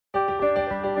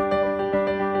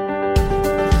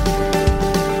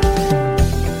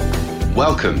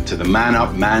Welcome to the Man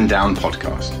Up, Man Down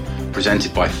podcast,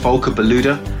 presented by Volker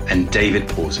Beluda and David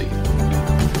Pawsey.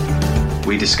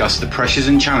 We discuss the pressures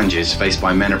and challenges faced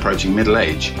by men approaching middle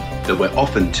age that we're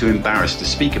often too embarrassed to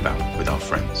speak about with our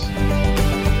friends.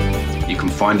 You can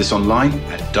find us online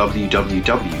at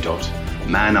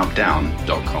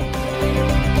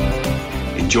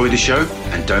www.manupdown.com. Enjoy the show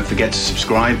and don't forget to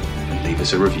subscribe and leave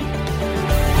us a review.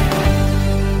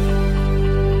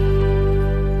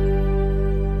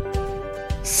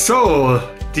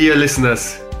 So, dear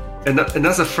listeners,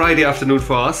 another Friday afternoon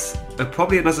for us,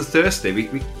 probably another Thursday.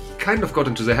 We kind of got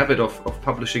into the habit of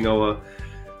publishing our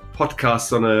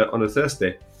podcasts on a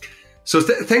Thursday. So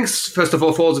thanks, first of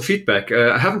all, for all the feedback.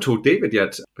 I haven't told David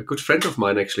yet. A good friend of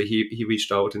mine, actually, he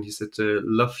reached out and he said,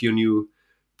 love your new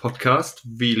podcast,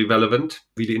 really relevant,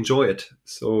 really enjoy it.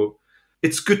 So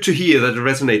it's good to hear that it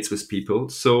resonates with people.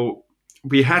 So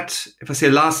we had, if I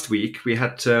say last week, we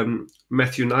had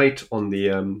Matthew Knight on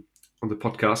the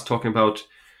podcast talking about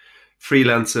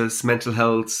freelancers, mental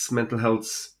health,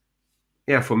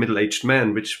 for middle-aged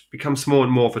men, which becomes more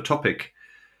and more of a topic.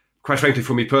 Quite frankly,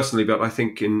 for me personally, but I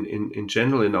think in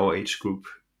general in our age group,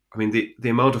 I mean, the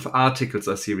amount of articles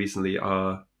I see recently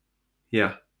are,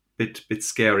 bit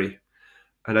scary.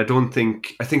 And I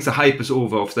think the hype is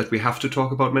over of that we have to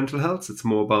talk about mental health. It's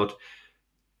more about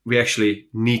we actually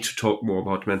need to talk more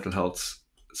about mental health.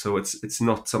 So it's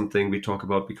not something we talk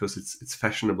about because it's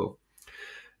fashionable.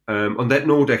 On that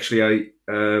note, actually,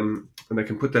 and I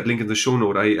can put that link in the show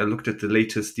note, I looked at the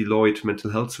latest Deloitte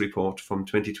mental health report from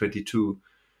 2022,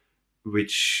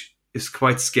 which is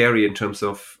quite scary in terms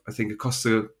of, I think it costs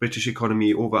the British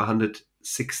economy over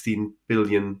 116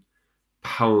 billion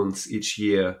pounds each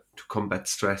year to combat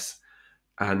stress.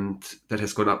 And that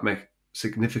has gone up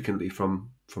significantly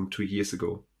from 2 years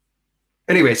ago.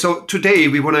 Anyway, so today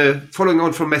we want to, following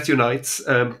on from Matthew Knight's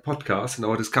podcast and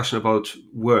our discussion about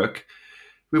work,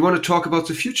 we want to talk about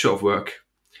the future of work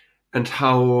and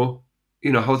how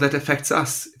that affects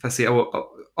us. If I say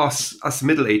us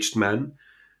middle-aged men,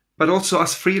 but also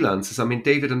us freelancers. I mean,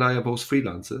 David and I are both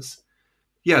freelancers.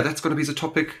 Yeah, that's going to be the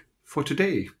topic for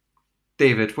today.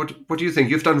 David, what do you think?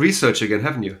 You've done research again,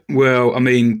 haven't you? Well, I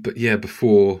mean, but yeah,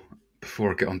 before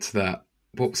I get onto that,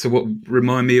 what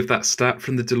remind me of that stat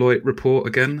from the Deloitte report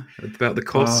again about the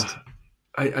cost?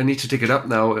 I need to dig it up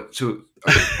now. I'm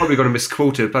probably going to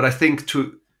misquote it, but I think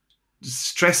to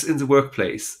stress in the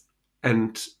workplace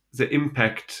and the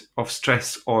impact of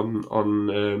stress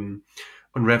on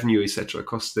revenue, etc.,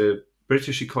 cost the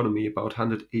British economy about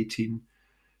 118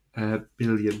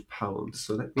 billion pounds.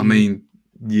 So that means...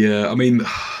 I mean,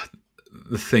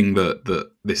 the thing that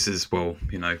this is, one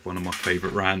of my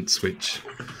favourite rants, which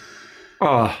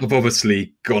I've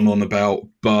obviously gone on about,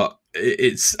 but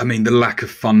the lack of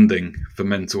funding for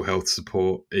mental health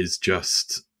support is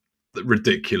just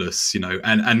ridiculous,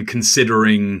 and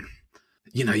considering,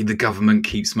 the government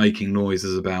keeps making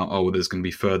noises about, there's going to be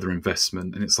further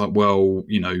investment. And it's like, well,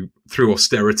 through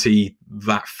austerity,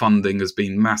 that funding has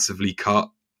been massively cut.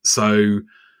 So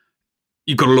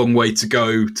you've got a long way to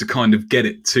go to kind of get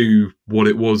it to what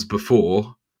it was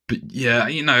before. But yeah,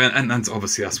 and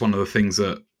obviously that's one of the things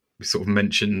that we sort of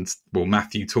mentioned,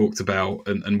 Matthew talked about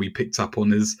and we picked up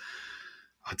on is,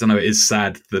 I don't know, it is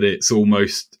sad that it's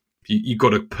almost, you've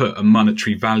got to put a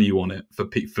monetary value on it for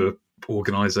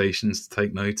organisations to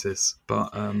take notice.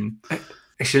 But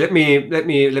actually, let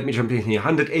me jump in here.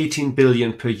 118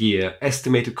 billion per year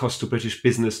estimated cost to British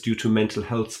business due to mental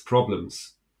health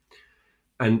problems.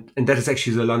 And that is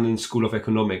actually the London School of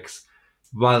Economics.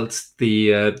 Whilst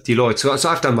the Deloitte, so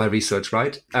I've done my research,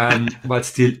 right?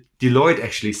 Whilst Deloitte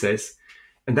actually says,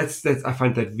 and that's I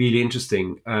find that really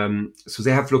interesting. So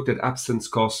they have looked at absence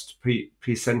cost,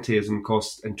 presenteeism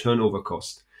cost, and turnover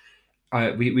cost.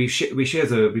 We share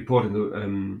the report in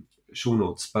the show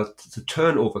notes, but the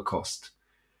turnover cost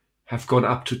have gone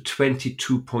up to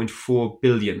 22.4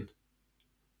 billion.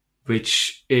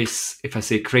 Which is, if I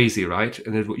say crazy, right?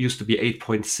 And it used to be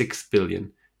 8.6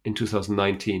 billion in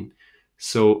 2019.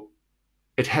 So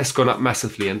it has gone up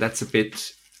massively, and that's I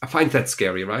find that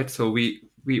scary, right? So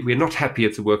we're not happy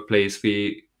at the workplace.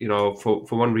 We, for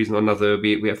one reason or another,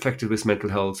 we're affected with mental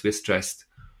health, we're stressed.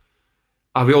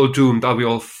 Are we all doomed? Are we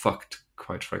all fucked,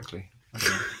 quite frankly?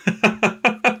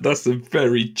 That's a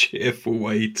very cheerful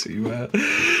way to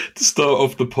start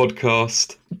off the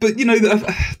podcast. But,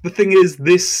 the thing is,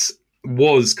 this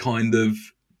was kind of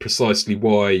precisely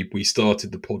why we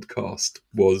started the podcast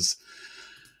was,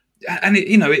 and it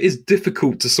is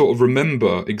difficult to sort of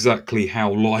remember exactly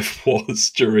how life was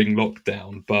during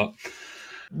lockdown. But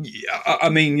I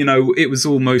mean, it was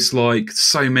almost like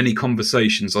so many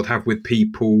conversations I'd have with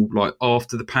people like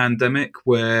after the pandemic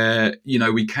where,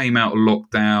 we came out of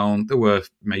lockdown. There were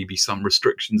maybe some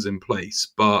restrictions in place,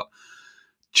 but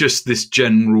just this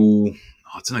general,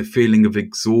 feeling of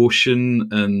exhaustion.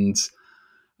 And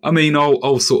I mean,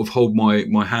 I'll sort of hold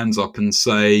my hands up and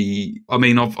say, I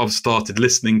mean, I've started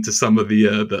listening to some of the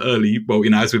early,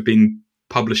 as we've been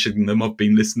publishing them, I've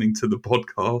been listening to the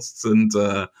podcasts,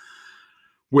 and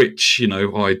which,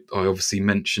 I obviously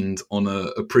mentioned on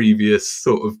a previous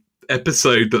sort of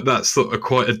episode that's sort of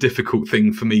quite a difficult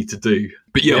thing for me to do.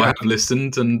 But I have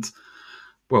listened, and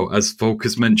well, as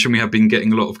Volker's mentioned, we have been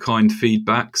getting a lot of kind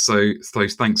feedback. So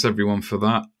thanks everyone for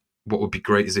that. What would be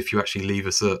great is if you actually leave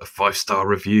us a 5-star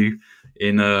review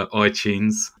in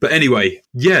iTunes. But anyway,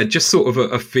 just sort of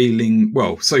a feeling.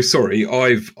 Well, so sorry,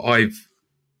 I've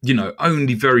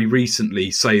only very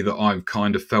recently say that I've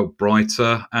kind of felt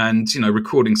brighter, and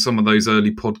recording some of those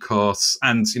early podcasts,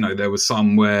 and there were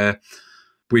some where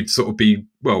we'd sort of be,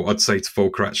 I'd say to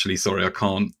Volker, actually, sorry, I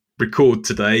can't record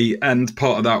today, and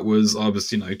part of that was I was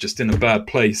just in a bad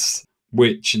place,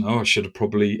 which I should have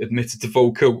probably admitted to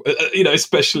Volker,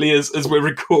 especially as we're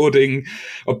recording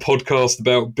a podcast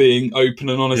about being open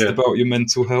and honest about your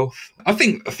mental health. I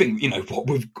think what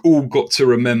we've all got to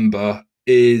remember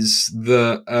is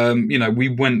that we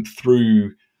went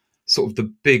through sort of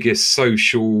the biggest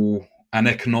social and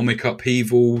economic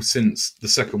upheaval since the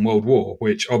Second World War,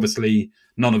 which obviously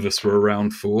none of us were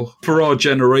around for. For our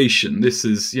generation, this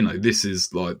is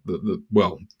like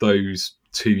those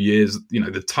 2 years,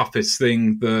 the toughest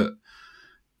thing that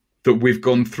we've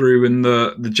gone through and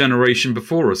the generation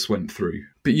before us went through.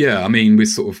 But I mean, we're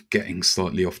sort of getting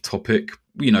slightly off topic.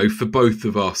 For both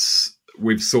of us,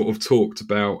 we've sort of talked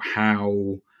about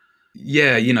how,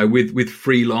 with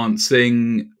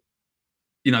freelancing,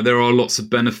 there are lots of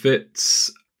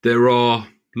benefits. There are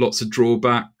lots of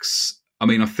drawbacks. I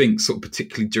mean, I think sort of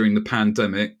particularly during the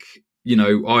pandemic,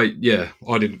 I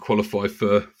didn't qualify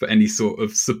for any sort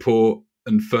of support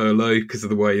and furlough because of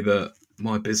the way that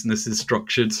my business is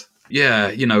structured.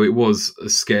 It was a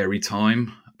scary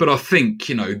time. But I think,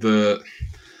 the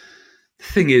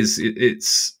thing is,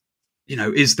 it's,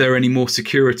 is there any more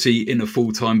security in a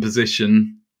full-time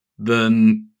position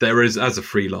than there is as a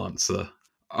freelancer?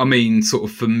 I mean, sort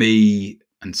of for me,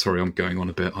 and sorry, I'm going on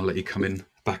a bit. I'll let you come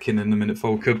back in a minute,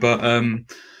 Volker. But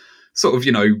sort of,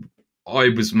 I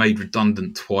was made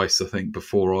redundant twice, I think,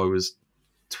 before I was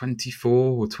 24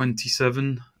 or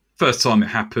 27. First time it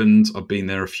happened, I'd been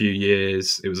there a few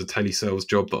years. It was a telesales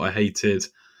job that I hated,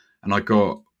 and I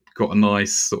got a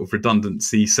nice sort of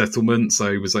redundancy settlement, so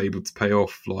I was able to pay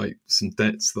off like some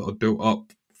debts that I'd built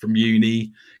up from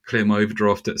uni, clear my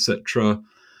overdraft, etc.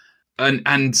 And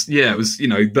it was,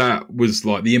 that was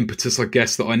like the impetus, I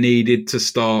guess, that I needed to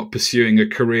start pursuing a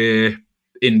career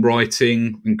in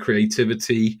writing and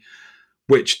creativity,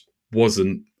 which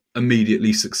wasn't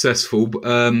immediately successful.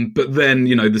 But then,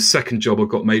 the second job I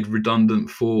got made redundant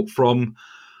from,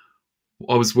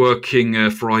 I was working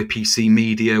for IPC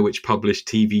Media, which published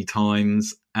TV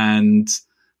Times, and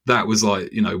that was like,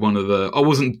 one of I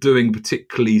wasn't doing a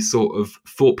particularly sort of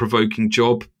thought-provoking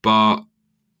job, but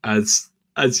as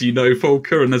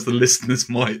Volker, and as the listeners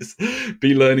might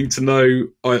be learning to know,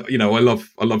 I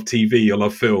love TV, I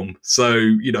love film.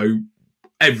 So,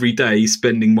 every day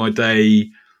spending my day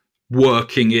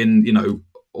working in,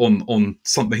 on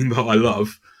something that I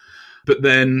love. But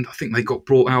then I think they got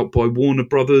brought out by Warner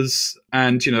Brothers,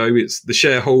 and, it's the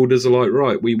shareholders are like,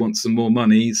 right, we want some more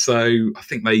money. So I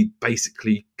think they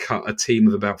basically cut a team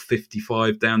of about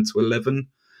 55 down to 11.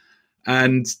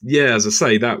 And as I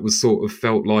say, that was sort of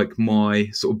felt like my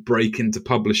sort of break into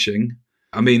publishing.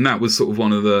 I mean, that was sort of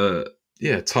one of the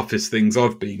toughest things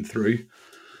I've been through.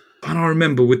 And I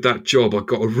remember with that job, I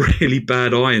got a really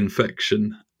bad eye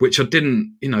infection, which I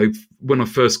didn't, when I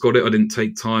first got it, I didn't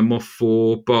take time off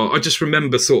for. But I just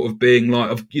remember sort of being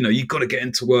like, you've got to get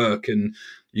into work and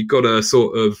you've got to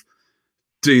sort of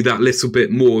do that little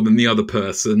bit more than the other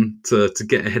person to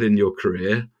get ahead in your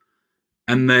career.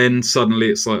 And then suddenly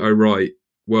it's like, oh, right,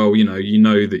 well, you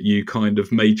know that you kind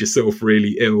of made yourself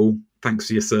really ill. Thanks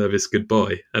for your service.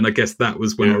 Goodbye. And I guess that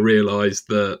was when I realised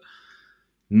that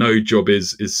no job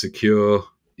is secure.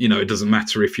 It doesn't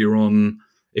matter if you're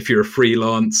a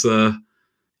freelancer.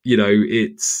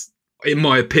 It's, in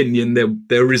my opinion,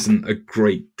 there isn't a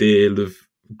great deal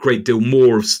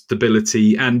more of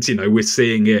stability. And, we're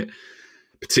seeing it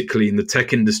particularly in the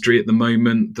tech industry at the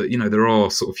moment that, there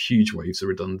are sort of huge waves of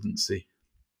redundancy.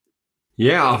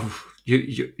 Yeah,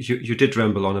 you did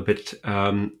ramble on a bit.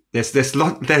 There's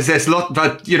lot,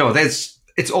 but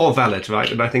it's all valid,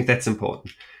 right? And I think that's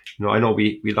important. I know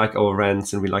we like our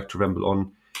rants and we like to ramble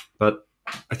on, but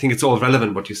I think it's all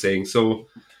relevant what you're saying. So,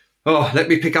 let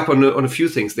me pick up on a few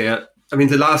things there. I mean,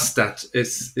 the last stat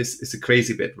is a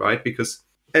crazy bit, right? Because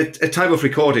at time of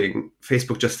recording,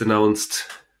 Facebook just announced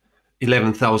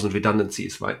 11,000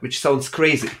 redundancies, right? Which sounds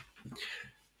crazy.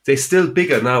 They're still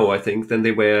bigger now, I think, than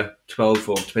they were 12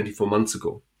 or 24 months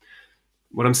ago.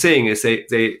 What I'm saying is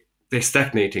they're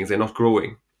stagnating, they're not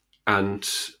growing. And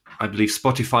I believe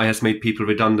Spotify has made people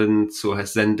redundant, so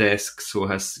has Zendesk, so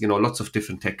has, lots of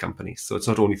different tech companies. So it's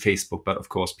not only Facebook, but of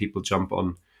course people jump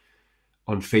on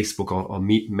Facebook or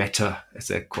Meta, as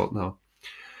they're called now.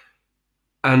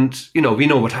 And, we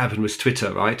know what happened with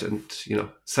Twitter, right? And,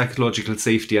 psychological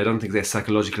safety. I don't think there's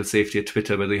psychological safety at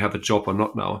Twitter, whether you have a job or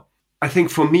not now. I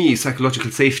think for me, psychological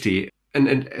safety,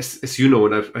 and as you know,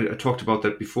 and I talked about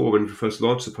that before when we first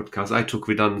launched the podcast, I took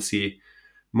redundancy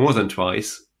more than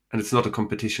twice, and it's not a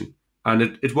competition.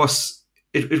 And it was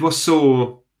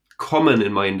so common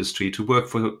in my industry to work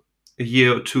for a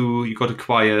year or two, you got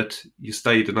acquired, you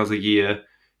stayed another year,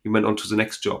 you went on to the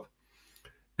next job.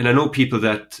 And I know people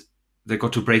that they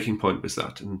got to a breaking point with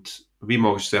that and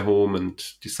remortgaged their home and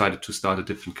decided to start a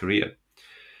different career.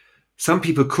 Some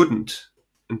people couldn't.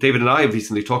 And David and I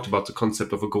recently talked about the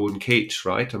concept of a golden cage,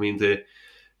 right? I mean, the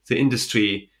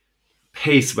industry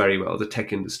pays very well, the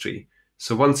tech industry.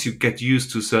 So once you get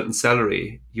used to a certain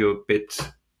salary, you're a bit,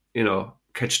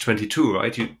 catch-22,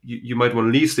 right? You might want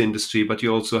to leave the industry, but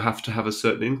you also have to have a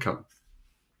certain income.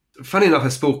 Funny enough, I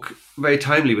spoke very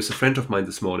timely with a friend of mine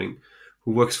this morning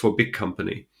who works for a big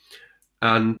company.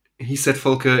 And he said,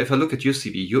 Volker, if I look at your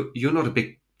CV, you're not a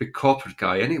big corporate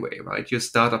guy anyway, right? You're a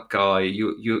startup guy,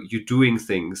 you're doing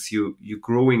things, you're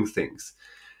growing things.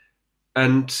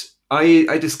 And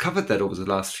I discovered that over the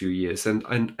last few years, and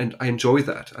I enjoy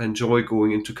that. I enjoy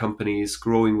going into companies,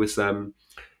 growing with them,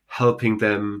 helping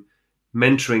them,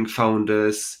 mentoring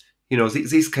founders,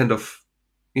 these kind of,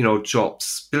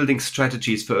 jobs, building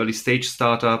strategies for early stage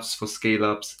startups, for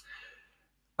scale-ups.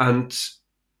 And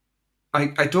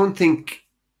I don't think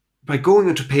by going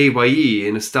into PAYE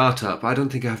in a startup, I don't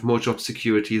think I have more job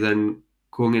security than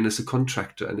going in as a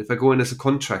contractor. And if I go in as a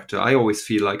contractor, I always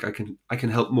feel like I can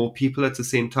help more people at the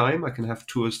same time. I can have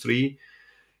 2 or 3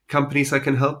 companies I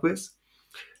can help with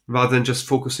rather than just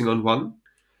focusing on one.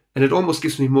 And it almost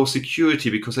gives me more security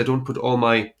because I don't put all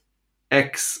my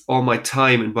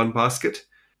time in one basket.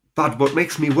 But what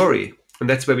makes me worry, and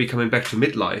that's where we're coming back to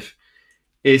midlife,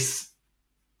 is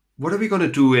what are we going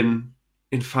to do in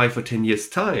 5 or 10 years'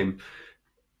 time?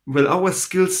 Will our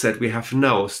skill set we have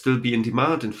now still be in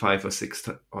demand in 5 or 6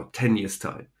 or 10 years'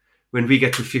 time? When we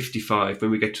get to 55,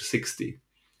 when we get to 60,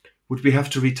 would we have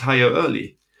to retire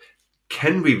early?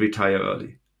 Can we retire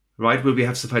early? Right? Will we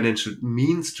have the financial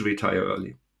means to retire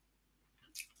early?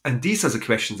 And these are the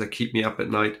questions that keep me up at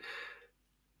night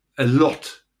a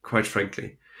lot, quite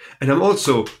frankly. And I'm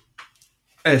also,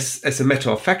 as a matter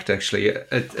of fact, actually,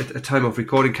 at a time of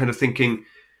recording, kind of thinking,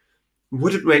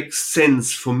 would it make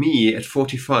sense for me at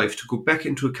 45 to go back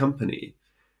into a company,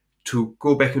 to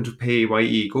go back into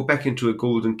PAYE, go back into a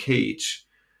golden cage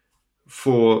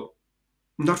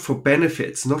not for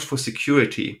benefits, not for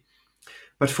security,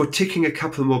 but for ticking a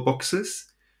couple more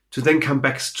boxes to then come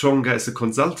back stronger as a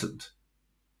consultant?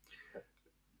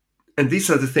 And these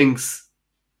are the things,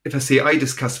 if I say I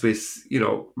discuss with,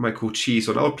 my coachees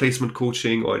on outplacement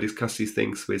coaching, or I discuss these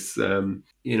things with,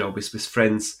 with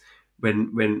friends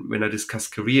when I discuss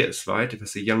careers, right? If I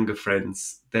say younger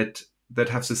friends that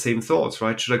have the same thoughts,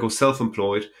 right? Should I go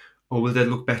self-employed or will that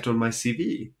look better on my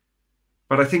CV?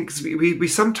 But I think we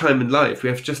sometime in life,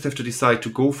 we just have to decide to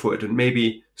go for it and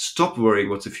maybe stop worrying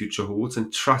what the future holds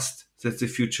and trust that the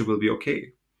future will be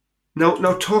okay. Now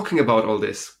talking about all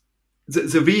this,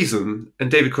 the reason,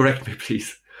 and David, correct me,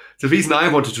 please. The reason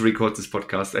I wanted to record this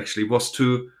podcast actually was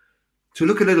to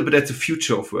look a little bit at the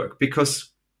future of work,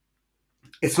 because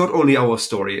it's not only our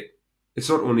story. It's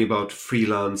not only about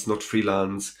freelance, not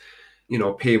freelance,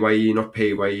 PAYE, not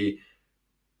PAYE.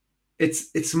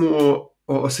 It's more,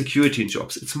 or security in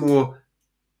jobs. It's more,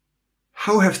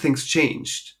 how have things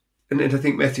changed? And I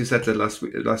think Matthew said that last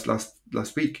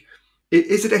week.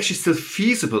 Is it actually still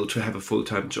feasible to have a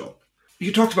full-time job?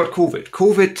 You talked about COVID.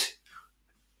 COVID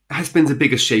has been the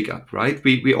biggest shake-up, right?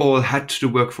 We all had to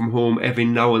work from home every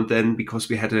now and then because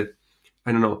we had the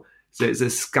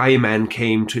Skyman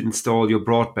came to install your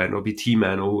broadband, or BT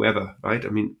Man, or whoever, right? I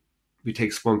mean, we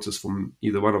take sponsors from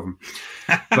either one of them.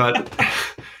 But,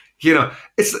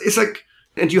 it's like,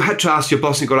 and you had to ask your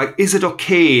boss and go like, is it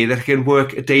okay that I can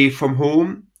work a day from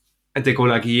home? And they go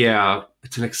like, yeah,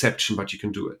 it's an exception, but you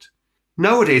can do it.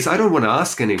 Nowadays, I don't want to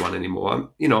ask anyone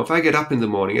anymore. If I get up in the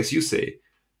morning, as you say,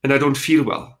 and I don't feel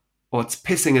well, or it's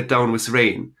pissing it down with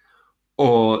rain,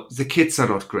 or the kids are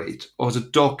not great, or the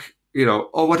dog,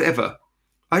 or whatever.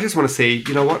 I just want to say,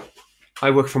 you know what?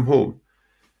 I work from home.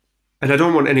 And I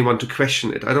don't want anyone to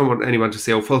question it. I don't want anyone to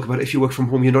say, oh, Volker, but if you work from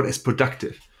home, you're not as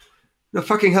productive. No,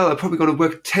 fucking hell, I'm probably going to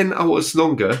work 10 hours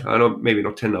longer. I know, maybe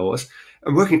not 10 hours.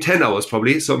 I'm working 10 hours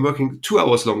probably, so I'm working 2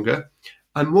 hours longer.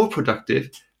 I'm more productive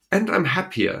and I'm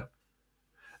happier.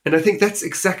 And I think that's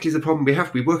exactly the problem we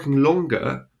have. We're working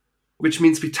longer, which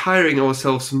means we're tiring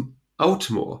ourselves out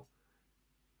more.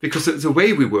 Because the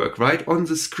way we work, right, on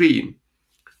the screen,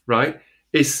 right,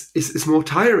 is more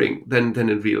tiring than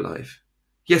in real life.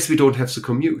 Yes, we don't have the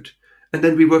commute. And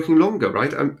then we're working longer,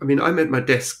 right? I'm at my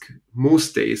desk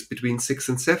most days between 6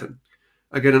 and 7.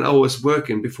 I get an hour's work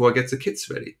in before I get the kids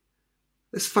ready.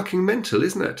 That's fucking mental,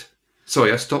 isn't it?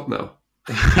 Sorry, I stopped now.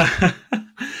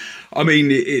 I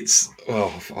mean,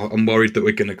 I'm worried that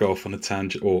we're going to go off on a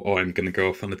tangent, or I'm going to go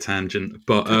off on a tangent.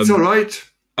 But it's all right.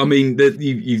 I mean,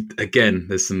 again,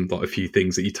 there's a few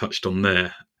things that you touched on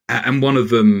there. And one of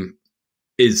them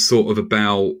is sort of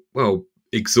about,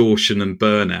 exhaustion and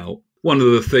burnout. One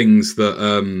of the things that,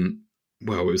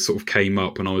 it sort of came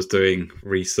up when I was doing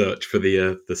research for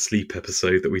the sleep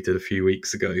episode that we did a few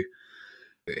weeks ago.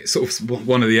 Sort of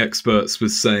one of the experts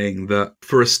was saying that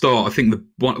for a start, I think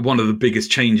one of the biggest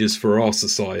changes for our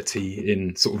society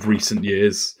in sort of recent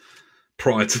years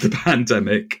prior to the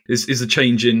pandemic is a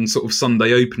change in sort of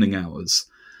Sunday opening hours.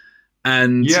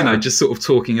 And, just sort of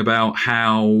talking about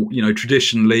how,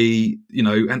 traditionally,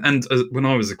 and when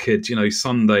I was a kid,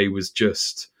 Sunday was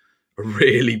just a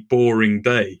really boring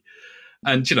day.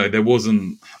 And, there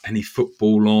wasn't any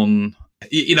football on.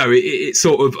 It's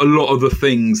sort of a lot of the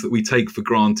things that we take for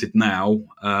granted now,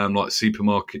 like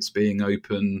supermarkets being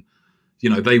open,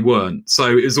 they weren't.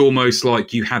 So it was almost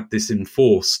like you had this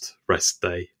enforced rest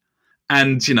day.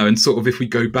 And, and sort of if we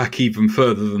go back even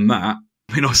further than that,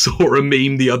 I saw a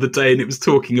meme the other day and it was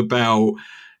talking about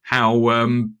how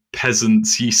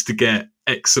peasants used to get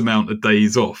X amount of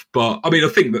days off. But I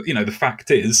think that, the fact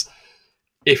is,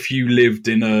 if you lived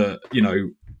in a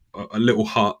little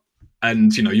hut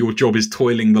and, your job is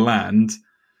toiling the land,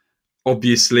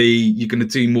 obviously you're going to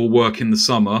do more work in the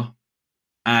summer.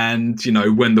 And,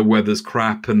 when the weather's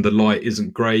crap and the light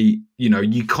isn't great,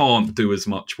 you can't do as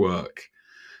much work.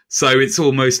 So it's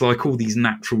almost like all these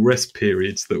natural rest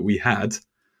periods that we had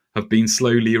have been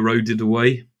slowly eroded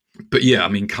away. But yeah,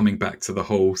 coming back to the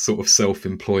whole sort of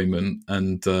self-employment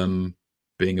and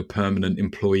being a permanent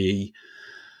employee,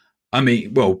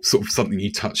 sort of something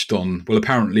you touched on. Well,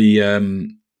 apparently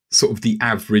sort of the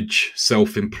average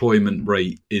self-employment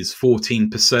rate is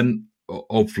 14%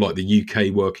 of like the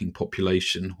UK working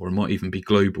population, or it might even be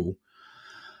global.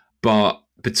 But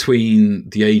between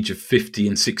the age of 50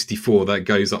 and 64, that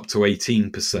goes up to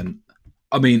 18%.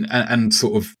 And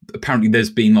sort of apparently there's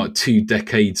been like 2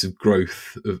 decades of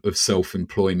growth of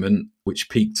self-employment, which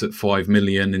peaked at 5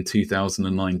 million in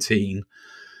 2019.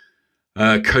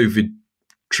 COVID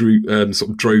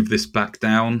drove this back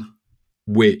down,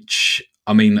 which,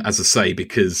 as I say,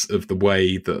 because of the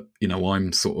way that,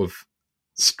 I'm sort of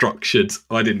structured,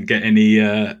 I didn't get any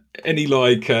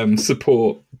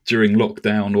support during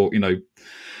lockdown, or,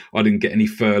 I didn't get any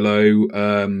furlough.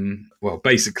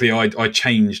 Basically, I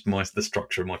changed the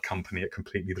structure of my company at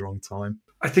completely the wrong time.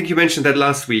 I think you mentioned that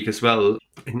last week as well,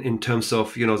 in terms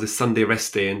of, the Sunday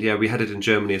rest day. And yeah, we had it in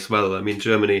Germany as well.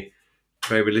 Germany,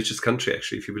 very religious country,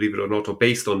 actually, if you believe it or not, or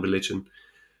based on religion.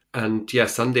 And yeah,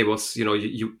 Sunday was,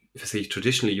 you if I say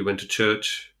traditionally, you went to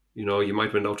church, you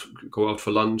might go out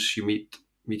for lunch, you meet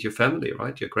your family,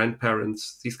 right? Your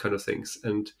grandparents, these kind of things.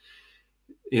 And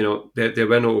there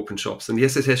were no open shops. And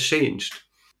yes, it has changed.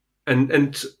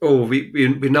 And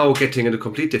we're now getting in a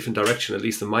complete different direction, at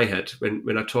least in my head,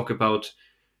 when I talk about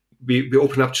we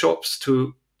open up shops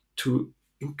to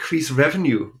increase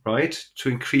revenue, right? To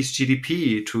increase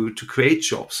GDP, to create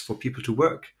jobs for people to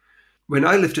work. When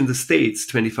I lived in the States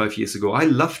 25 years ago, I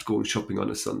loved going shopping on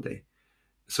a Sunday.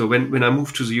 So when I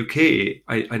moved to the UK,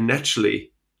 I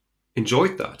naturally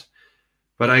enjoyed that.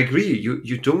 But I agree,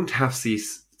 you don't have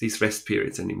these rest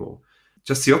periods anymore.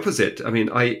 Just the opposite.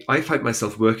 I find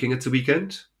myself working at the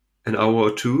weekend, an hour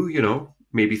or two,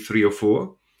 maybe 3 or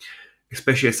 4,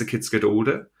 especially as the kids get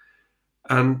older.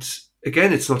 And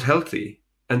again, it's not healthy.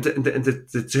 And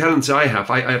the challenge I have,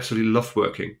 I absolutely love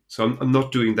working. So I'm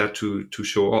not doing that to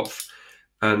show off.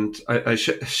 And I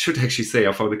should actually say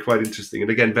I found it quite interesting.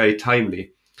 And again, very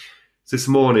timely. This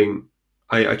morning,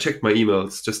 I checked my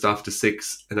emails just after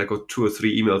 6, and I got 2 or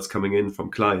 3 emails coming in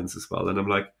from clients as well. And I'm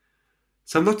like,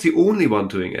 so I'm not the only one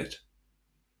doing it,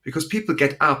 because people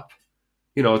get up,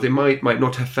 they might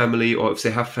not have family, or if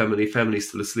they have family, family's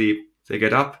still asleep. They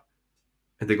get up,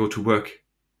 and they go to work.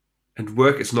 And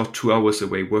work is not 2 hours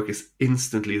away. Work is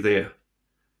instantly there.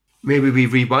 Maybe we're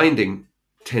rewinding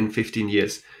 10, 15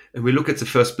 years and we look at the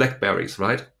first Blackberries,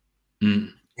 right?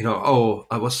 Mm.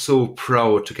 I was so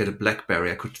proud to get a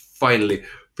Blackberry. I could finally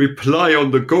reply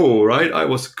on the go, right? I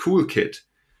was a cool kid.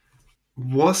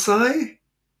 Was I?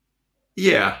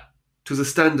 Yeah, to the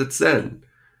standards then.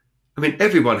 I mean,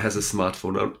 everyone has a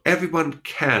smartphone now. Everyone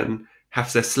can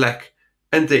have their Slack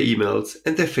and their emails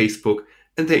and their Facebook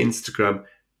and their Instagram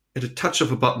at a touch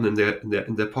of a button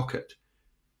in their pocket.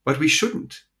 But we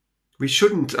shouldn't. We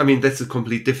shouldn't. I mean, that's a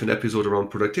complete different episode around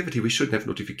productivity. We shouldn't have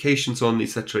notifications on,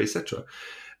 etc., etc.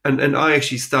 And I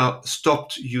actually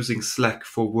stopped using Slack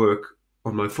for work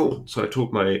on my phone. So I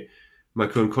told my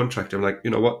current contractor, I'm like,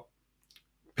 you know what?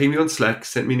 Ping me on Slack,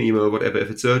 send me an email, whatever. If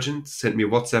it's urgent, send me a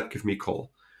WhatsApp, give me a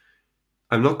call.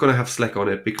 I'm not going to have Slack on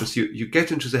it because you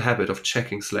get into the habit of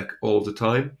checking Slack all the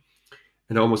time.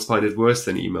 And I almost find it worse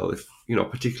than email. If,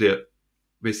 particularly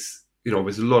with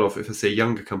a lot of, if I say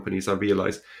younger companies, I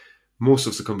realize most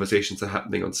of the conversations are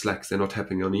happening on Slack. They're not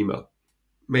happening on email.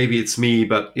 Maybe it's me,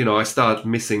 but, I start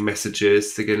missing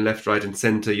messages again, left, right, and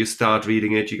center. You start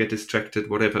reading it, you get distracted,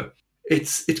 whatever.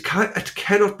 It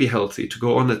cannot be healthy to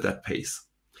go on at that pace.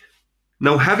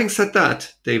 Now, having said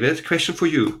that, David, question for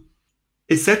you.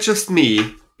 Is that just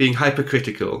me being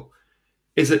hypercritical?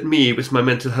 Is it me with my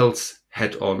mental health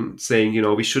hat on saying,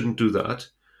 we shouldn't do that?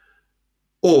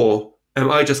 Or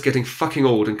am I just getting fucking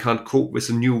old and can't cope with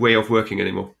a new way of working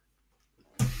anymore?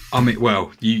 I mean,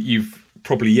 well, you've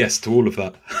probably yes to all of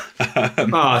that.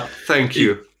 Thank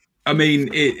you.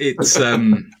 It's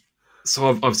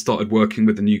so I've started working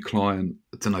with a new client.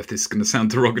 I don't know if this is going to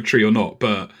sound derogatory or not,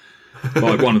 but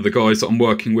like one of the guys that I'm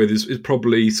working with is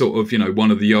probably sort of,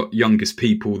 one of the youngest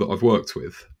people that I've worked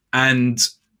with. And,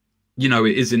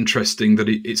 it is interesting that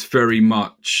it's very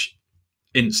much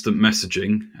instant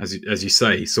messaging, as you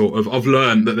say, sort of. I've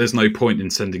learned that there's no point in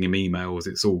sending him emails.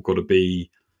 It's all got to be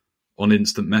on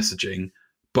instant messaging.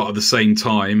 But at the same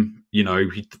time,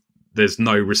 there's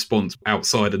no response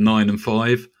outside of 9 and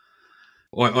 5.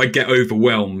 I get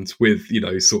overwhelmed with,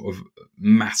 sort of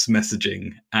mass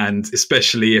messaging. And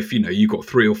especially if, you've got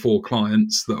 3 or 4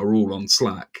 clients that are all on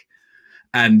Slack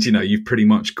and, you've pretty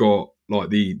much got like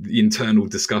the internal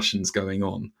discussions going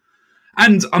on.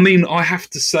 And I mean, I have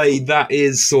to say that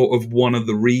is sort of one of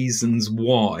the reasons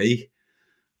why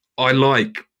I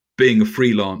like being a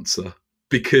freelancer.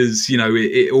 Because,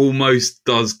 it almost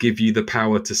does give you the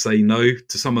power to say no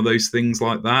to some of those things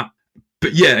like that.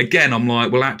 But yeah, again, I'm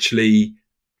like, well, actually,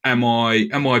 am I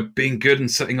being good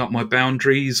and setting up my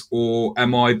boundaries? Or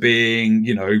am I being,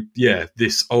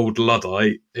 this old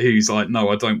Luddite who's like, no,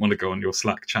 I don't want to go on your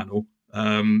Slack channel.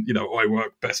 I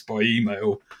work best by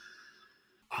email.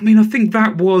 I mean, I think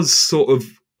that was sort of,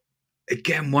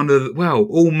 again,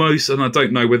 almost, and I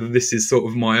don't know whether this is sort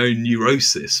of my own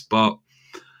neurosis, but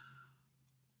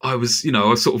I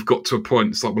sort of got to a point,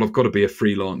 it's like, well, I've got to be a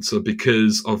freelancer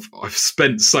because I've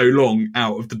spent so long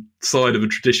out of the side of a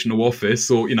traditional office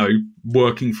or,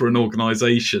 working for an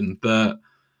organisation that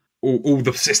all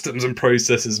the systems and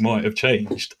processes might have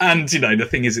changed. And, the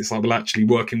thing is, it's like, well, actually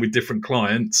working with different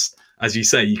clients, as you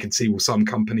say, you can see, well, some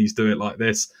companies do it like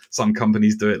this, some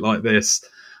companies do it like this.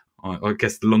 I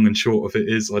guess the long and short of it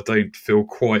is I don't feel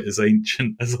quite as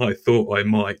ancient as I thought I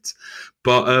might.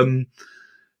 But,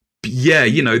 yeah,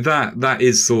 that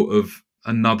is sort of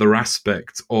another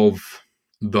aspect of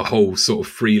the whole sort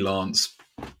of freelance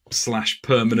 /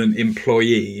 permanent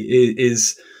employee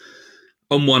is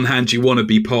on one hand, you want to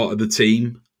be part of the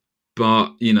team,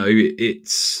 but,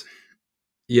 it's,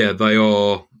 they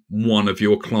are one of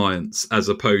your clients as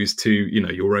opposed to,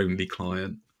 your only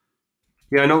client.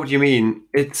 Yeah, I know what you mean.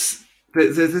 It's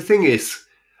the thing is,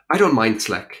 I don't mind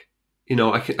Slack.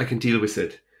 I can deal with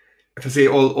it. If I say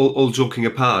all joking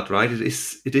apart, right?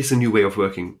 It is a new way of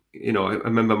working. I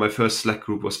remember my first Slack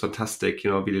group was fantastic. I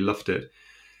really loved it.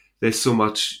 There's so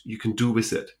much you can do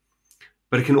with it,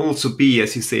 but it can also be,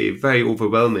 as you say, very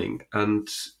overwhelming. And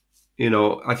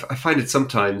I find it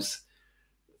sometimes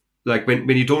like when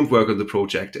you don't work on the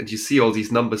project and you see all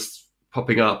these numbers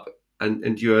popping up,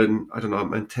 and you're in, I don't know,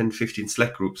 I'm in 10, 15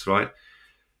 Slack groups, right?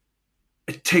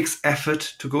 It takes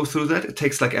effort to go through that. It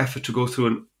takes like effort to go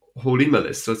through a whole email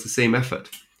list. So it's the same effort.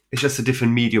 It's just a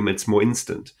different medium. It's more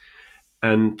instant.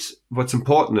 And what's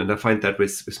important, and I find that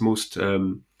with most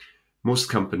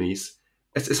companies,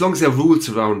 as long as there are rules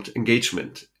around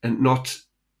engagement and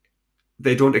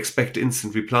they don't expect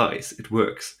instant replies, it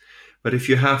works. But if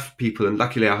you have people, and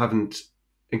luckily I haven't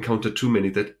encountered too many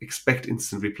that expect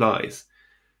instant replies,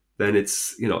 then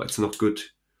it's not good.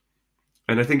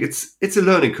 And I think it's a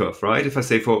learning curve, right? If I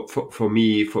say for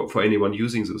me, for anyone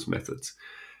using those methods.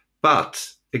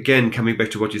 But again, coming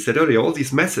back to what you said earlier, all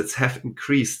these methods have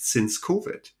increased since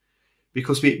COVID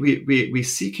because we're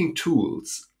seeking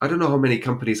tools. I don't know how many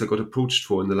companies I got approached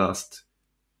for in the last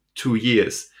 2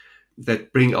 years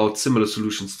that bring out similar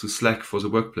solutions to Slack for the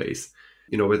workplace,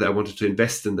 whether I wanted to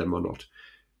invest in them or not,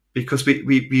 because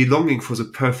we're longing for the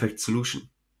perfect solution.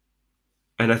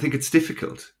 And I think it's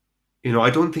difficult. I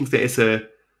don't think there's a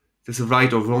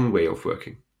right or wrong way of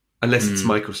working, unless it's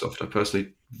Microsoft. I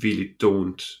personally really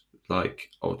don't like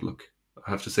Outlook.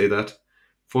 I have to say that.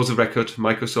 For the record,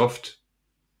 Microsoft,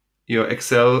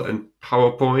 Excel and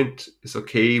PowerPoint is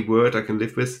okay. Word I can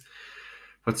live with.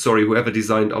 But sorry, whoever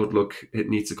designed Outlook, it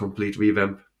needs a complete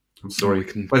revamp. I'm sorry.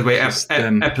 By the way,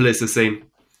 Apple is the same.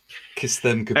 Kiss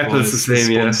them goodbye. Apple's the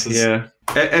same, yeah.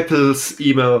 Apple's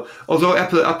email, although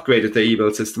Apple upgraded their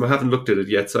email system, I haven't looked at it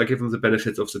yet, so I give them the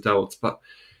benefit of the doubt. But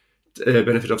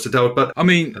I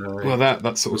mean,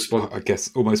 that sort of, I guess,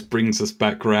 almost brings us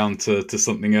back round to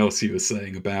something else you were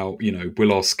saying about,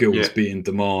 will our skills be in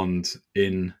demand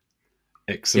in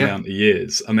X amount of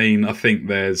years? I mean, I think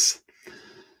there's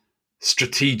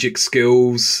strategic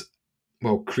skills,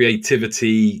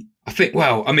 creativity. I think,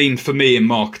 for me in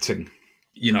marketing,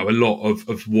 a lot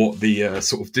of what the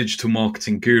sort of digital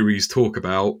marketing gurus talk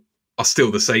about are still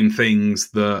the same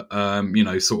things that,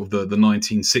 sort of the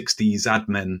 1960s ad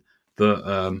men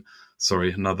that,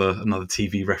 sorry, another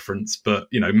TV reference, but,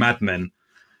 Mad Men,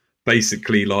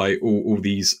 basically like all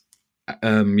these,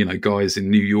 guys in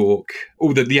New York,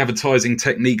 all the advertising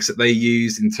techniques that they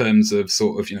use in terms of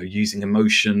sort of, using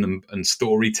emotion and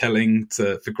storytelling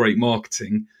for great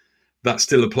marketing, that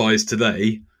still applies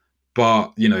today.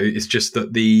 But, it's just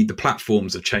that the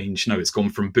platforms have changed. It's gone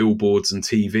from billboards and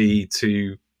TV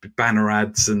to banner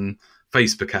ads and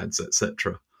Facebook ads,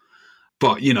 etc.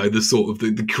 But, the sort of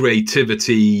the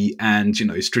creativity and,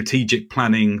 strategic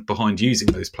planning behind using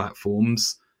those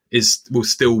platforms will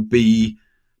still be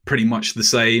pretty much the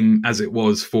same as it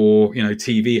was for,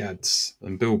 TV ads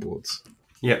and billboards.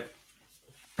 Yeah.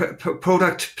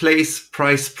 Product, place,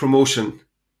 price, promotion.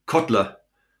 Kotler.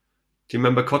 Do you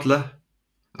remember Kotler?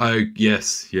 Oh,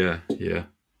 yes. Yeah.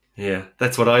 Yeah,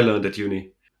 that's what I learned at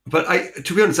uni. But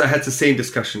to be honest, I had the same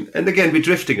discussion. And again, we're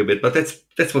drifting a bit, but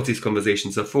that's what these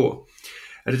conversations are for.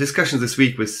 I had a discussion this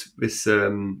week with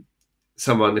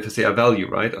someone, if I say I value,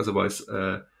 right? Otherwise,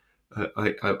 I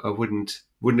wouldn't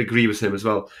agree with him as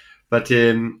well. But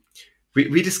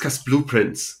we discussed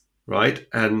blueprints, right?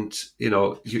 And,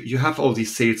 you have all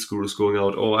these sales gurus going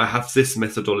out, I have this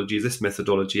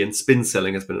methodology, and spin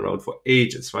selling has been around for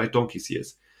ages, right? Donkey's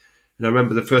years. And I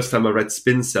remember the first time I read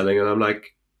spin selling, and I'm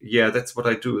like, yeah, that's what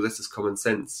I do. This is common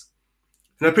sense.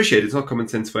 And I appreciate it's not common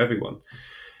sense for everyone.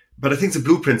 But I think the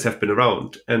blueprints have been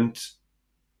around. And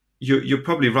you're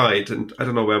probably right, and I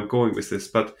don't know where I'm going with this,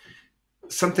 but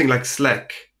something like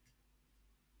Slack,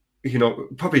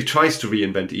 probably tries to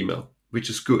reinvent email, which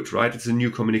is good, right? It's a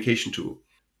new communication tool.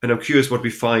 And I'm curious what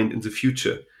we find in the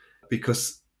future,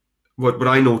 because what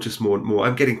I notice more and more,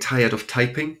 I'm getting tired of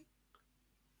typing.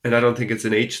 And I don't think it's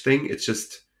an age thing. It's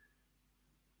just,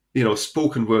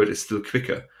 spoken word is still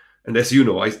quicker. And as you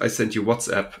know, I send you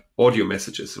WhatsApp audio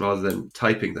messages rather than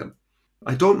typing them.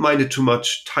 I don't mind it too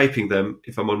much typing them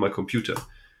if I'm on my computer.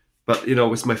 But,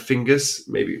 with my fingers,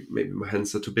 maybe my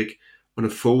hands are too big on a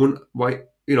phone, a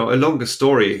longer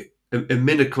story, a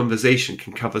minute conversation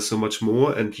can cover so much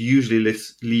more and usually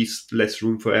leaves less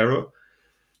room for error.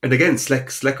 And again,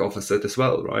 Slack offers that as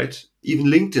well, right? Even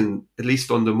LinkedIn, at least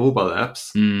on the mobile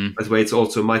apps, by the way, it's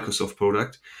also a Microsoft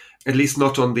product. At least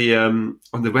not on the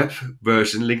web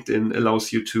version. LinkedIn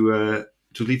allows you to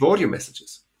leave audio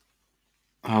messages.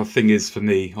 Our thing is, for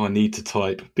me, I need to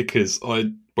type because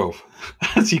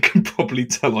as you can probably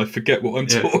tell, I forget what I'm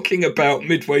talking about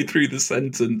midway through the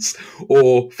sentence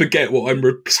or forget what I'm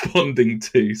responding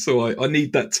to. So I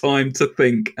need that time to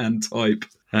think and type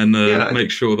and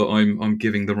make sure that I'm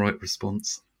giving the right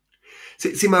response.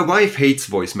 See, my wife hates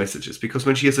voice messages because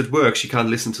when she is at work, she can't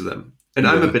listen to them. And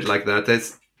I'm a bit like that.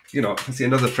 There's, I see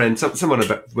another friend, someone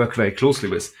I work very closely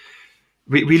with.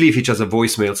 We leave each other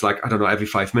voicemails like, I don't know, every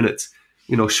 5 minutes.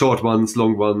 Short ones,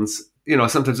 long ones.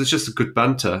 Sometimes it's just a good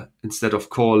banter instead of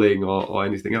calling or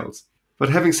anything else. But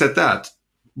having said that,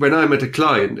 when I'm at a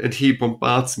client and he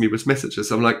bombards me with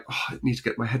messages, I'm like, I need to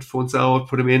get my headphones out,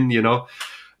 put them in,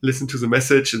 listen to the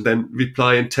message and then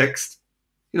reply in text,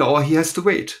 or he has to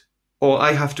wait. Or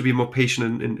I have to be more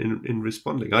patient in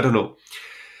responding. I don't know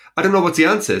what the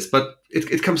answer is, but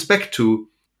it comes back to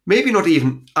maybe not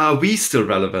even, are we still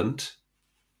relevant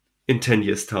in 10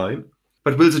 years' time?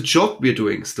 But will the job we're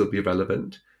doing still be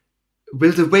relevant?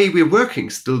 will the way we're working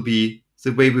still be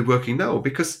the way we're working now?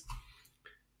 Because,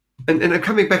 and I'm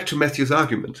coming back to Matthew's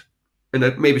argument, and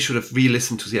I maybe should have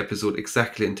re-listened to the episode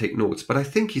exactly and take notes, but I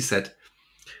think he said,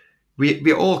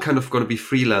 we're all kind of going to be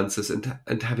freelancers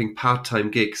and having part-time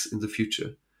gigs in the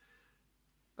future.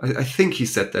 I think he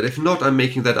said that. If not, I'm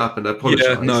making that up, and I apologize.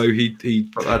 Yeah, no, he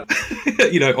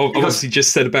obviously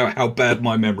just said about how bad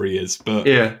my memory is, but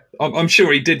yeah, I'm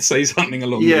sure he did say something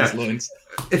along those lines.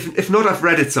 If not, I've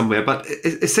read it somewhere. But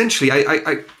essentially,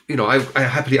 I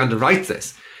happily underwrite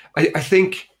this. I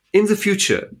think in the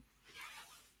future,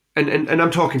 and I'm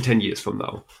talking 10 years from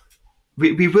now,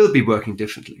 we will be working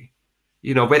differently.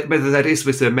 Whether that is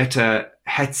with a Meta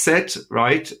headset,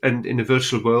 right, and in a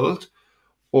virtual world,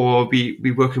 or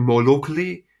we working more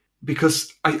locally,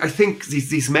 because I think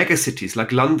these mega cities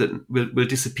like London will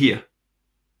disappear.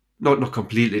 Not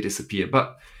completely disappear,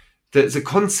 but the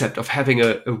concept of having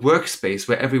a workspace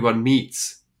where everyone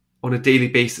meets on a daily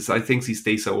basis, I think these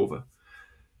days are over.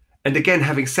 And again,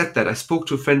 having said that, I spoke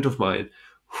to a friend of mine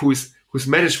whose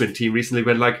management team recently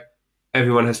went like,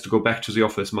 everyone has to go back to the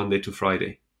office Monday to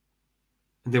Friday.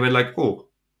 And they went like, oh,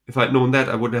 if I'd known that,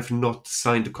 I would have not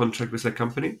signed a contract with that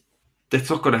company. That's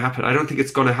not going to happen. I don't think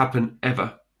it's going to happen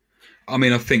ever. I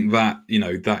mean, I think that,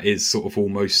 that is sort of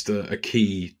almost a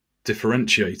key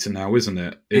differentiator now, isn't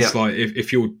it? It's like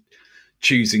if you're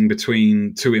choosing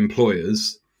between two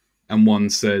employers and one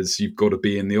says you've got to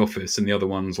be in the office and the other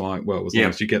one's like, well, as long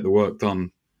as you get the work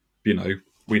done,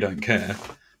 we don't care,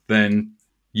 then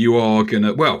you are going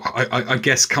to, well, I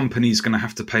guess companies going to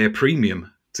have to pay a premium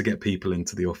to get people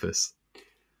into the office.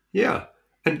 Yeah.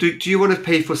 And do you want to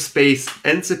pay for space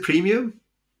and the premium?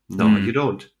 No, you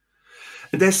don't.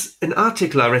 And there's an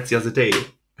article I read the other day,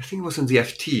 I think it was in the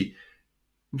FT,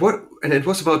 and it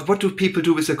was about what do people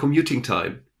do with their commuting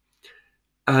time?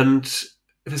 And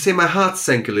if I say my heart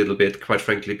sank a little bit, quite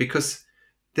frankly, because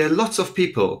there are lots of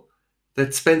people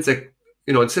that spend their,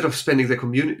 instead of spending their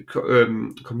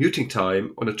commuting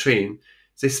time on a train,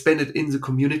 they spend it in the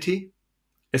community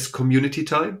as community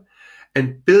time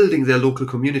and building their local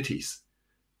communities.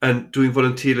 And doing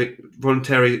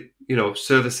voluntary,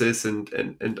 services and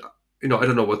I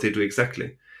don't know what they do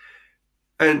exactly.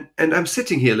 And I'm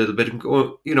sitting here a little bit and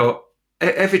go,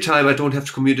 every time I don't have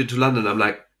to commute into London, I'm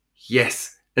like,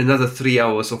 yes, another 3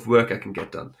 hours of work I can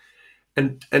get done.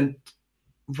 And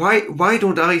why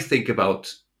don't I think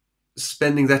about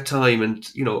spending that time and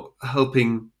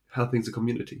helping the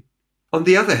community? On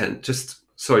the other hand, just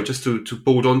to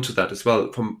bolt on to that as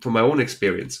well, from my own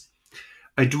experience.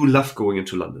 I do love going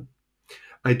into London.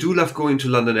 I do love going to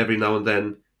London every now and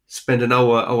then, spend an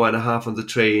hour and a half on the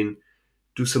train,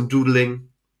 do some doodling,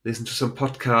 listen to some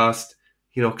podcast,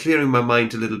 clearing my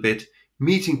mind a little bit,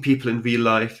 meeting people in real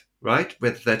life, right?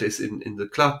 Whether that is in the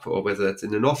club or whether that's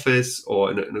in an office or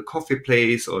in a coffee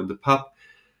place or in the pub.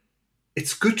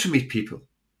 It's good to meet people.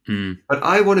 But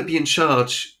I want to be in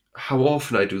charge how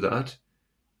often I do that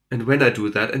and when I do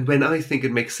that and when I think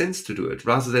it makes sense to do it,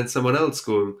 rather than someone else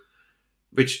going,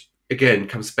 which again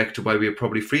comes back to why we are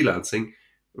probably freelancing,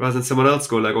 rather than someone else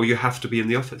going like, oh, you have to be in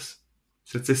the office.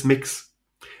 So it's this mix.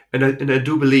 And I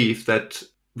do believe that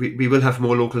we will have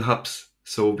more local hubs.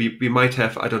 So we might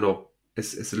have, I don't know,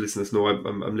 as the listeners know,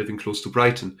 I'm living close to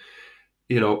Brighton.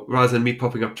 Rather than me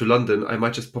popping up to London, I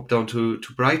might just pop down to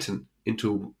Brighton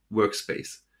into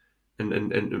workspace.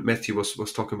 And Matthew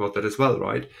was talking about that as well,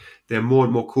 right? There are more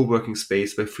and more co-working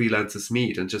space where freelancers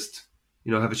meet and just,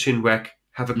 have a chin whack,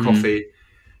 have a coffee.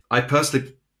 I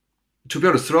personally, to be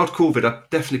honest, throughout COVID, I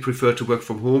definitely prefer to work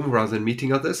from home rather than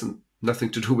meeting others, and nothing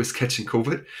to do with catching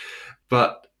COVID.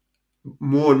 But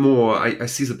more and more, I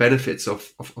see the benefits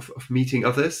of meeting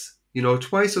others,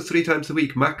 twice or 3 times a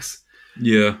week max.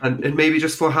 Yeah. And maybe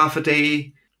just for half a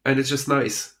day, and it's just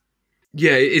nice.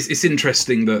 Yeah, it's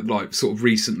interesting that like sort of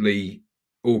recently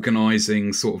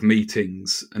organising sort of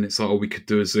meetings, and it's like, oh, we could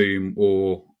do a Zoom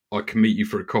or I can meet you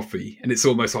for a coffee, and it's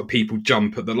almost like people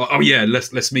jump at the like, oh yeah,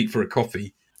 let's meet for a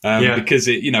coffee, because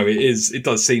it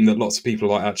does seem that lots of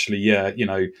people are like, actually,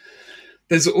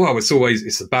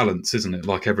 it's a balance, isn't it?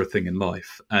 Like everything in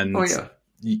life, and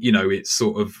it's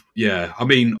sort of I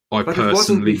mean, I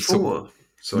personally sort of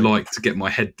like to get my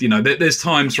head, there's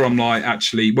times where I'm like,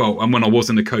 actually, and when I was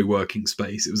in a co-working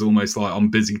space, it was almost like I'm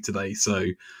busy today, so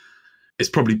it's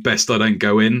probably best I don't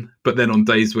go in. But then on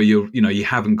days where you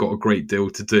haven't got a great deal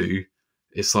to do,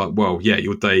 it's like,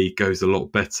 your day goes a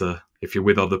lot better if you're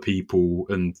with other people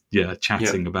and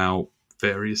chatting about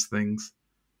various things.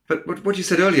 But what you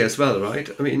said earlier as well, right?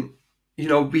 I mean,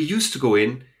 we used to go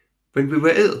in when we were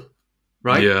ill,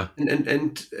 right? Yeah.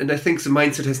 And I think the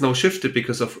mindset has now shifted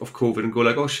because of COVID, and go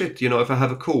like, oh shit, if I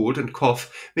have a cold and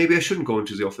cough, maybe I shouldn't go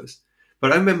into the office.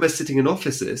 But I remember sitting in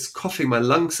offices, coughing my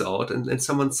lungs out, and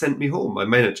someone sent me home, my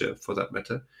manager for that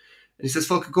matter. And he says,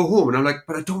 Volker, go home. And I'm like,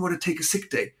 but I don't want to take a sick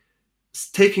day.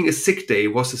 Taking a sick day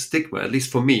was a stigma, at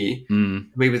least for me.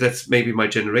 Maybe that's my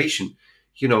generation.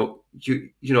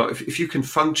 If you can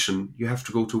function, you have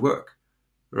to go to work,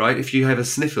 right? If you have a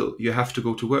sniffle, you have to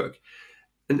go to work.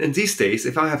 And these days,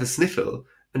 if I have a sniffle,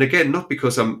 and again, not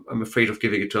because I'm afraid of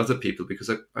giving it to other people, because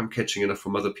I'm catching enough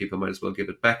from other people, I might as well give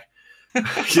it back.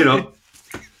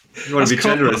 You want to be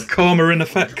generous. Karma in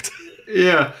effect.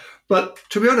 Yeah, but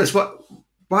to be honest,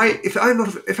 why? If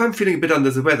I'm feeling a bit under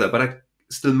the weather, but I'm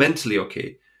still mentally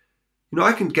okay,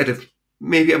 I can get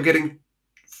maybe I'm getting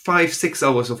 5-6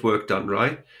 hours of work done,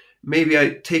 right? Maybe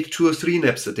I take 2 or 3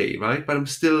 naps a day, right? But I'm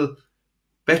still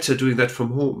better doing that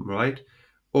from home, right?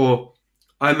 Or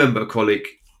I remember a colleague,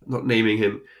 not naming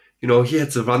him, he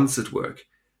had the runs at work.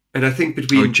 And I think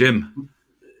between... Jim,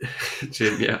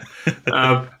 yeah.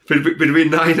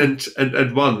 Between 9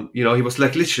 and 1, he was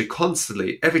like literally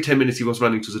constantly, every 10 minutes he was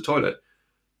running to the toilet.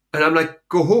 And I'm like,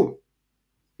 go home.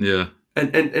 Yeah.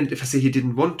 And if I say he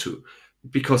didn't want to,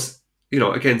 because,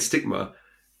 again, stigma.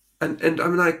 And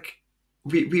I'm like,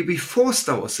 we forced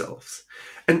ourselves.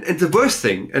 And the worst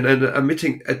thing, and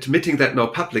admitting that now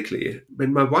publicly,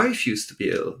 when my wife used to be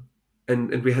ill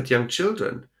and we had young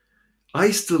children,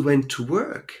 I still went to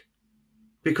work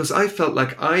because I felt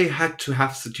like I had to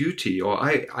have the duty, or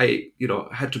I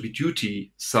had to be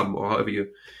duty some, or however you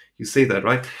say that,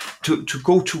 right? To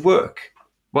go to work.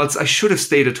 Whilst I should have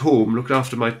stayed at home, looked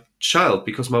after my child,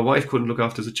 because my wife couldn't look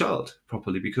after the child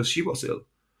properly because she was ill.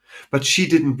 But she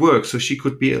didn't work, so she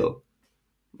could be ill.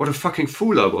 What a fucking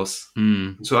fool I was.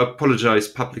 So I apologize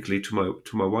publicly to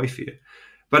my wife here.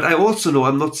 But I also know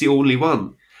I'm not the only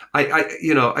one.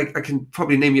 I can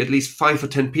probably name you at least 5 or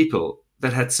 10 people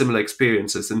that had similar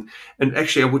experiences. And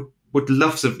actually, I would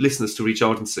love the listeners to reach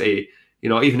out and say,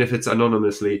 even if it's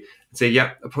anonymously, and say,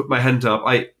 yeah, I put my hand up.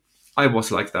 I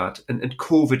was like that. And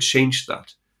COVID changed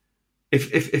that.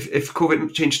 If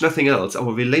COVID changed nothing else,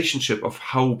 our relationship of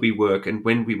how we work and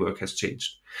when we work has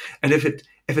changed. And if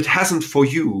it hasn't for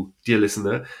you, dear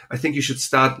listener, I think you should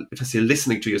start, if I say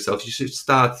listening to yourself, you should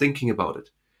start thinking about it.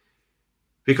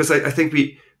 Because I think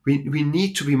we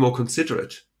need to be more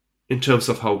considerate in terms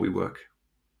of how we work.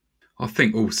 I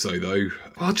think also, though,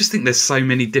 I just think there's so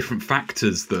many different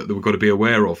factors that we've got to be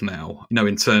aware of now,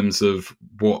 in terms of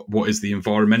what is the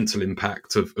environmental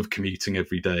impact of commuting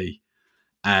every day.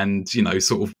 And,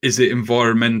 sort of, is it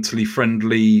environmentally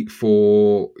friendly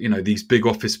for, these big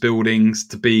office buildings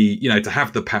to be, to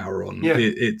have the power on? Yeah.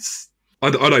 I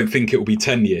don't think it will be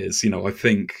 10 years. I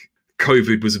think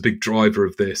COVID was a big driver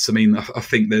of this. I mean, I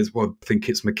think I think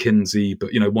it's McKinsey,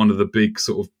 but, one of the big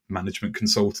sort of management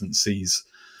consultancies,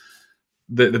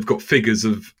 they've got figures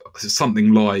of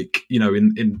something like,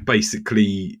 in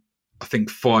basically, I think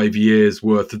 5 years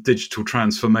worth of digital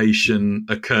transformation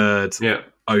occurred. Yeah.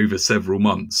 Over several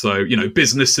months. So,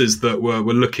 businesses that were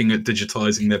looking at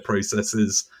digitizing their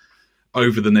processes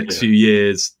over the next few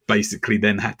years basically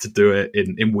then had to do it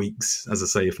in weeks, as I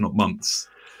say, if not months.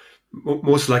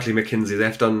 Most likely McKinsey.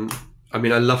 They've done, I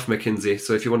love McKinsey.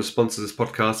 So if you want to sponsor this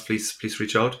podcast, please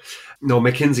reach out. No,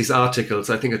 McKinsey's articles,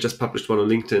 I think I just published one on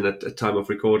LinkedIn at time of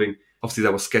recording. Obviously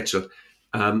that was scheduled.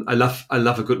 I love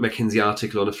a good McKinsey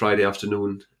article on a Friday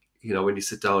afternoon, when you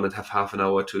sit down and have half an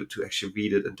hour to actually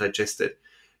read it and digest it.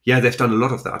 Yeah, they've done a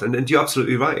lot of that. And you're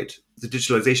absolutely right. The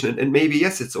digitalization, and maybe,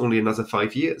 yes, it's only another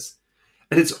 5 years.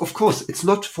 And it's, of course, it's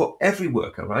not for every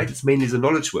worker, right? It's mainly the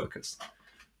knowledge workers,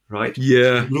 right?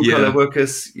 Yeah. Blue-collar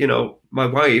workers, my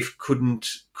wife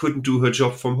couldn't do her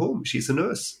job from home. She's a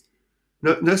nurse.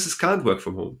 Nurses can't work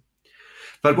from home.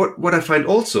 But what I find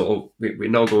also, we're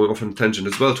now going off on a tangent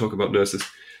as well, talking about nurses,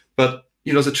 but,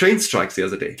 the train strikes the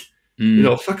other day.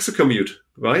 Fuck the commute,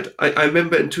 right? I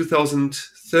remember in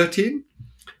 2013,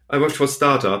 I worked for a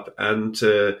startup, and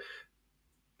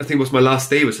I think it was my last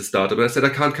day with the startup. And I said, I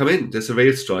can't come in. There's a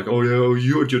rail strike. Oh, yeah,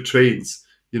 you and your trains.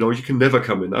 You can never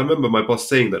come in. I remember my boss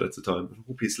saying that at the time. I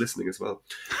hope he's listening as well.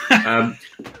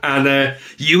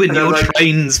 You and your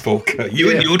trains, Volker.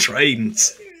 You and your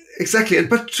trains. Exactly.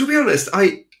 But to be honest,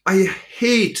 I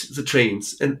hate the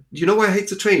trains. And you know why I hate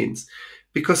the trains?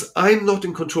 Because I'm not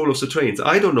in control of the trains.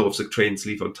 I don't know if the trains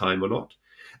leave on time or not.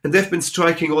 And they've been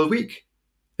striking all week.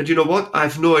 And you know what? I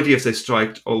have no idea if they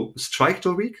stroked all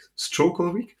week,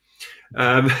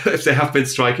 if they have been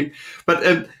striking.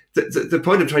 But the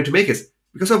point I'm trying to make is,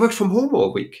 because I work from home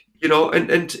all week,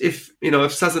 and if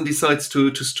Southern decides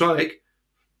to strike,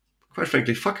 quite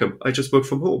frankly, fuck them. I just work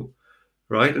from home,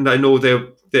 right? And I know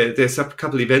there's a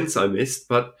couple events I missed,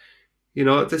 but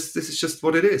this is just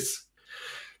what it is.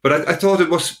 But I thought it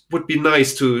would be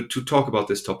nice to talk about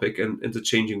this topic and the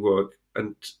changing work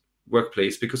and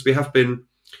workplace, because we have been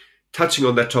touching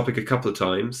on that topic a couple of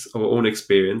times, our own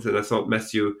experience, and I thought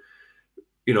Matthew,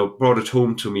 brought it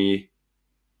home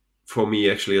for me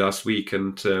actually last week,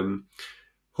 and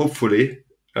hopefully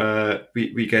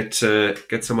we get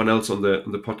someone else on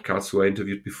the podcast who I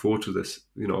interviewed before to this,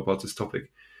 about this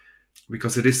topic,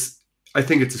 because I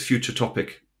think it's a future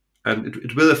topic, and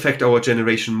it will affect our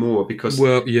generation more, because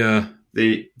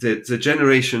the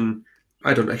generation,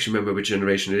 I don't actually remember which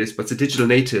generation it is, but the digital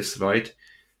natives, right?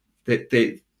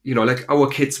 They like our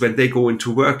kids when they go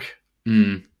into work,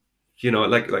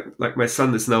 like my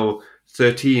son is now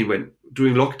 13. When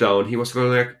during lockdown, he was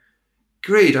going like,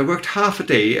 great, I worked half a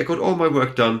day, I got all my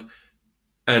work done,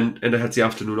 and I had the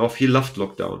afternoon off. He loved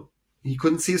lockdown. He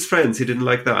couldn't see his friends. He didn't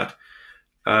like that.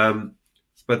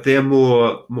 But they're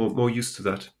more used to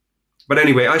that. But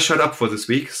anyway, I shut up for this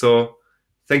week. So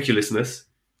thank you, listeners.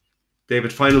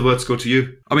 David, final words go to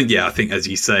you. I mean, I think, as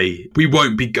you say, we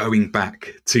won't be going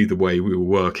back to the way we were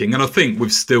working. And I think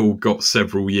we've still got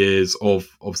several years of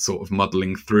sort of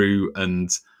muddling through, and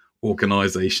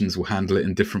organisations will handle it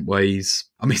in different ways.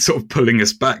 I mean, sort of pulling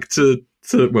us back to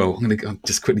well, I'm going to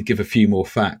just quickly give a few more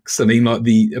facts. I mean,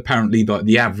 apparently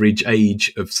the average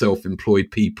age of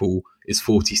self-employed people is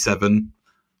 47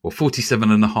 or 47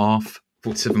 and a half,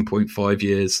 47.5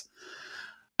 years.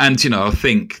 And, I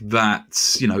think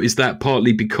that, is that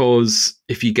partly because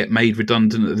if you get made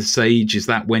redundant at this age, is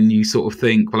that when you sort of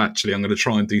think, well, actually, I'm going to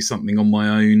try and do something on my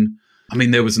own? I mean,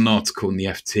 there was an article in the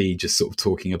FT just sort of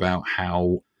talking about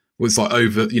how it was like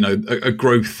over, a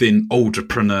growth in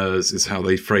entrepreneurs is how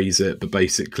they phrase it, but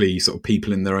basically sort of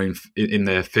people in their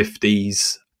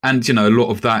 50s. And, a lot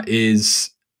of that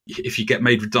is, if you get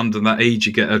made redundant at that age,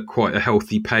 you get quite a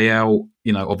healthy payout.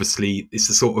 Obviously, it's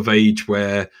the sort of age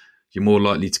where you're more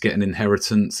likely to get an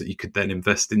inheritance that you could then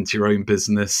invest into your own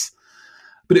business.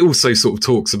 But it also sort of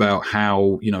talks about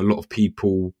how, a lot of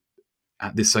people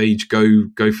at this age go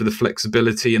for the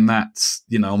flexibility, and that's,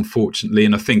 unfortunately,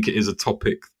 and I think it is a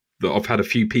topic that I've had a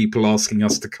few people asking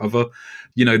us to cover,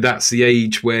 that's the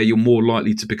age where you're more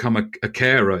likely to become a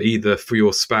carer, either for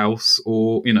your spouse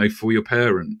or, for your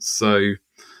parents. So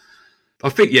I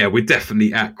think, we're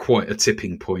definitely at quite a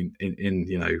tipping point in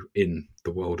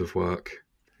the world of work.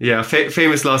 Yeah,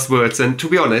 famous last words. And to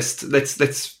be honest,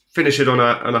 let's finish it on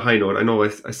a high note. I know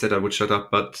I said I would shut up,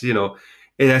 but it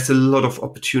has a lot of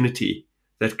opportunity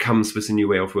that comes with a new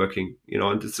way of working.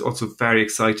 And it's also very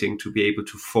exciting to be able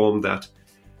to form that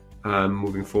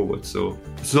moving forward. So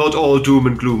it's not all doom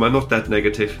and gloom. I'm not that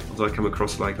negative, although I come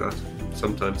across like that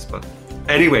sometimes. But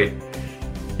anyway,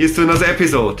 here's to another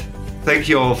episode. Thank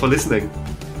you all for listening.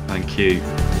 Thank you.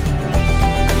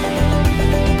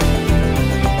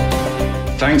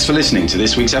 Thanks for listening to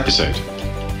this week's episode.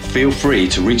 Feel free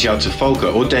to reach out to Volker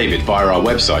or David via our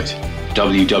website,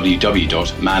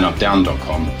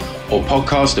 www.manupdown.com, or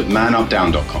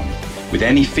podcast@manupdown.com, with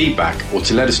any feedback or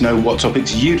to let us know what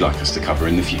topics you'd like us to cover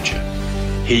in the future.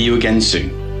 Hear you again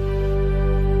soon.